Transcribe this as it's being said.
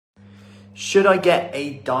Should I get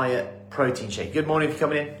a diet protein shake? Good morning if you're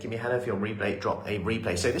coming in. Give me a hello. If you're on replay, drop a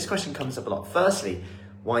replay. So this question comes up a lot. Firstly,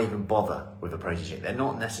 why even bother with a protein shake? They're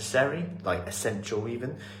not necessary, like essential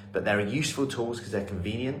even, but they're useful tools because they're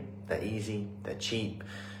convenient, they're easy, they're cheap.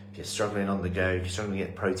 If you're struggling on the go, if you're struggling to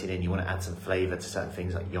get protein in, you want to add some flavor to certain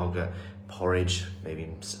things like yogurt, porridge, maybe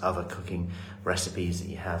other cooking recipes that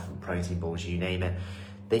you have from protein balls, you name it,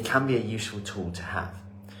 they can be a useful tool to have.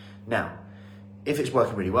 Now, if it's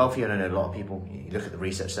working really well for you, and I know a lot of people, you look at the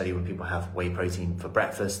research study when people have whey protein for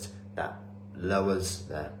breakfast, that lowers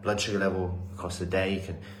their blood sugar level across the day,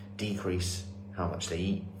 can decrease how much they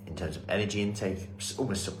eat in terms of energy intake,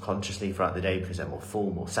 almost subconsciously throughout the day because they're more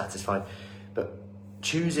full, more satisfied. But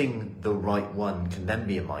choosing the right one can then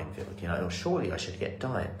be a minefield. You know, oh, surely I should get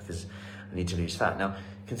diet because I need to lose fat. Now,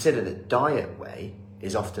 consider that diet whey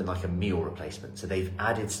is often like a meal replacement. So they've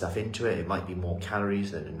added stuff into it. It might be more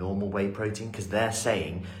calories than a normal whey protein because they're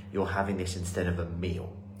saying you're having this instead of a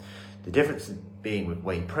meal. The difference being with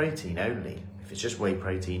whey protein only, if it's just whey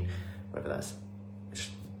protein, whether that's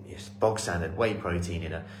just bog standard whey protein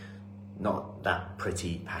in a not that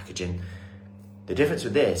pretty packaging, the difference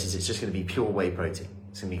with this is it's just going to be pure whey protein.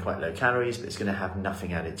 It's going to be quite low calories, but it's going to have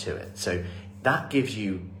nothing added to it. So that gives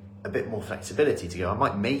you a bit more flexibility to go, I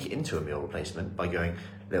might make it into a meal replacement by going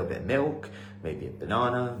a little bit of milk, maybe a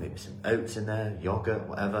banana, maybe some oats in there, yogurt,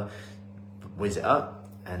 whatever, whiz it up,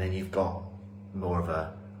 and then you've got more of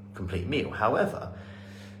a complete meal. However,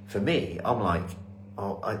 for me, I'm like,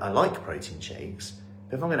 oh, I like protein shakes,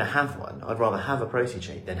 but if I'm going to have one, I'd rather have a protein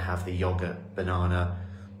shake than have the yogurt, banana,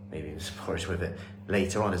 maybe some porridge with it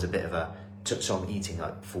later on as a bit of a, so I'm eating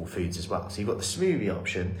like full foods as well. So you've got the smoothie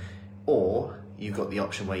option, or you've got the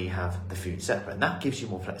option where you have the food separate, and that gives you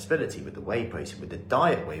more flexibility with the whey protein. With the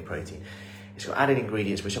diet whey protein, it's got added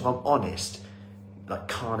ingredients which, if I'm honest, like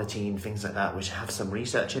carnitine, things like that, which have some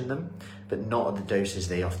research in them, but not at the doses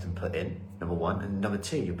they often put in, number one. And number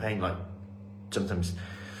two, you're paying like sometimes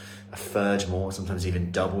a third more, sometimes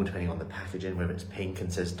even double, depending on the packaging, whether it's pink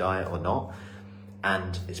and says diet or not,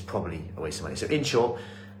 and it's probably a waste of money. So in short,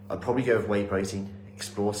 I'd probably go with whey protein,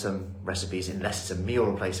 explore some recipes, unless it's a meal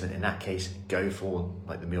replacement. In that case, go for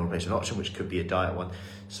like the meal replacement option, which could be a diet one,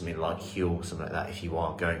 something like Huel, something like that, if you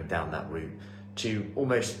are going down that route, to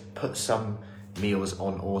almost put some meals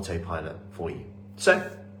on autopilot for you. So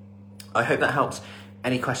I hope that helps.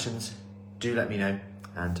 Any questions, do let me know,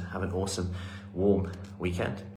 and have an awesome, warm weekend.